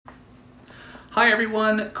Hi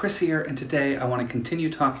everyone, Chris here, and today I want to continue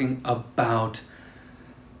talking about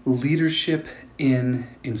leadership in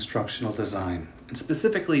instructional design. And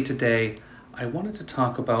specifically today, I wanted to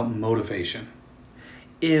talk about motivation.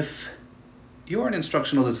 If you're an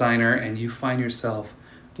instructional designer and you find yourself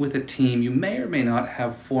with a team, you may or may not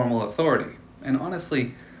have formal authority. And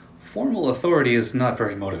honestly, formal authority is not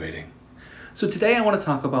very motivating. So today I want to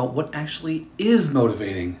talk about what actually is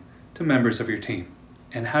motivating to members of your team,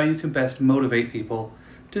 and how you can best motivate people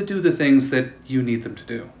to do the things that you need them to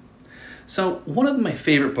do. So one of my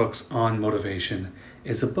favorite books on motivation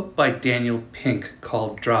is a book by Daniel Pink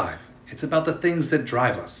called Drive. It's about the things that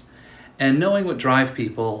drive us, and knowing what drive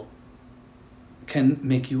people can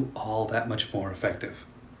make you all that much more effective.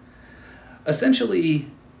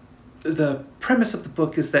 Essentially, the premise of the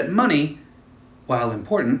book is that money, while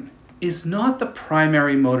important, is not the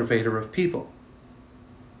primary motivator of people.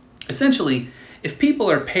 Essentially, if people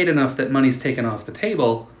are paid enough that money's taken off the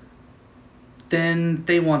table, then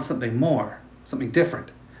they want something more, something different.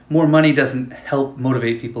 More money doesn't help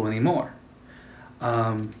motivate people anymore.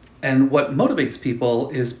 And what motivates people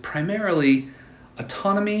is primarily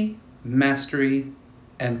autonomy, mastery,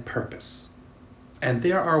 and purpose. And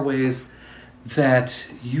there are ways that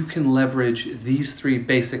you can leverage these three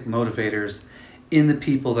basic motivators in the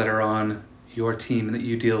people that are on your team and that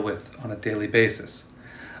you deal with on a daily basis.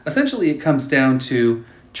 Essentially, it comes down to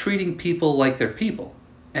treating people like they're people.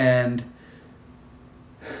 And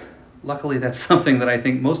luckily, that's something that I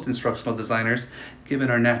think most instructional designers, given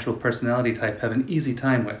our natural personality type, have an easy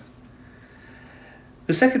time with.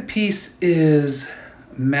 The second piece is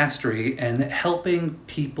mastery and helping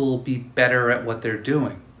people be better at what they're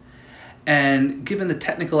doing. And given the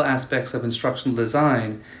technical aspects of instructional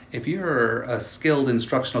design, if you're a skilled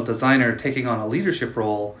instructional designer taking on a leadership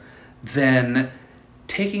role, then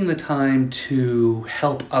taking the time to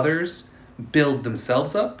help others build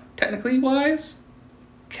themselves up, technically wise,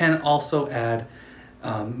 can also add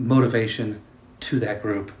motivation to that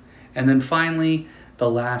group. And then finally, the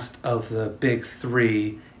last of the big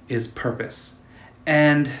three is purpose.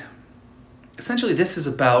 And essentially, this is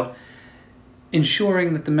about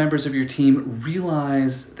ensuring that the members of your team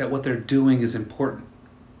realize that what they're doing is important.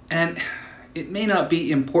 And it may not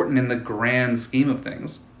be important in the grand scheme of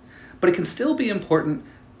things, but it can still be important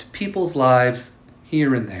to people's lives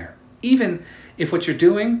here and there. Even if what you're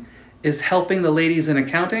doing is helping the ladies in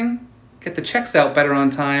accounting get the checks out better on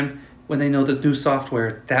time when they know the new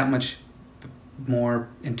software that much more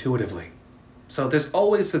intuitively. So there's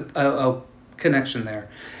always a connection there.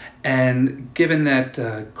 And given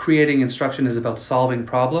that creating instruction is about solving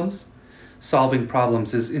problems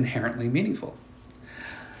is inherently meaningful.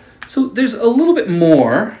 So there's a little bit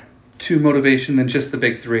more to motivation than just the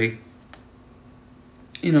big three.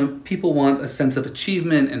 You know, people want a sense of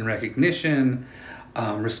achievement and recognition,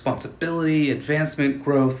 responsibility, advancement,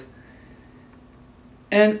 growth.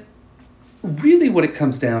 And really what it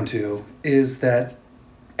comes down to is that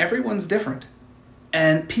everyone's different.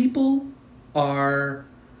 And their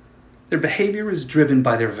behavior is driven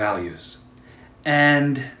by their values.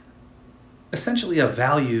 And essentially a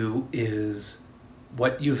value is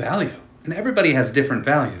what you value. And everybody has different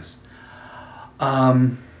values.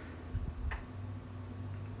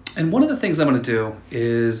 And one of the things I'm going to do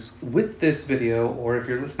is, with this video, or if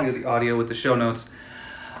you're listening to the audio with the show notes,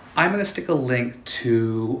 I'm going to stick a link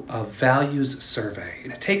to a values survey.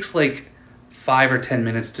 And it takes like 5 or 10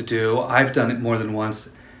 minutes to do. I've done it more than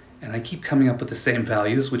once, and I keep coming up with the same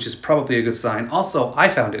values, which is probably a good sign. Also, I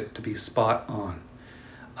found it to be spot on.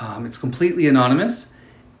 It's completely anonymous,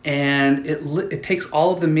 and it takes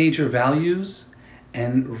all of the major values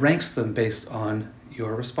and ranks them based on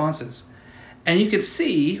your responses. And you can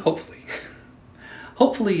see,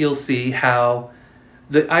 hopefully you'll see how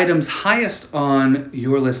the items highest on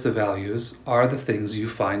your list of values are the things you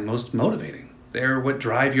find most motivating. They're what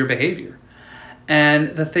drive your behavior.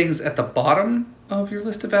 And the things at the bottom of your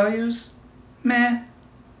list of values,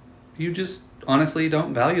 you just honestly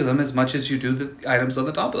don't value them as much as you do the items on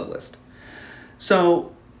the top of the list.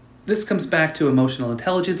 So this comes back to emotional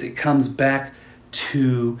intelligence. It comes back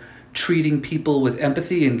to treating people with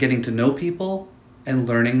empathy and getting to know people and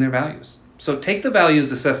learning their values. So take the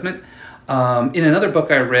values assessment. In another book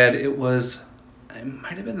I read, it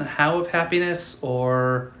might have been The How of Happiness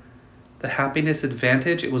or The Happiness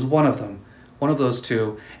Advantage. It was one of them, one of those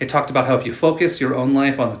two. It talked about how if you focus your own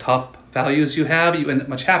life on the top values you have, you end up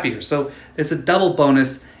much happier. So there's a double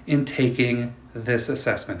bonus in taking this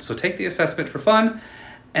assessment. So take the assessment for fun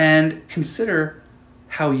and consider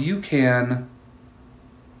how you can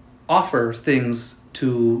offer things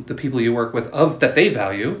to the people you work with that they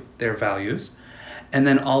value, their values, and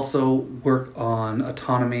then also work on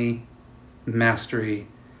autonomy, mastery,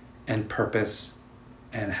 and purpose,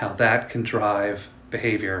 and how that can drive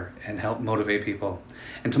behavior and help motivate people.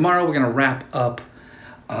 And tomorrow we're going to wrap up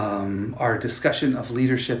our discussion of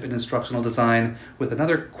leadership and instructional design with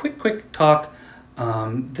another quick talk,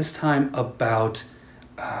 this time about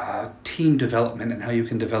team development and how you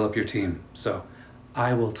can develop your team. So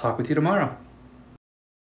I will talk with you tomorrow.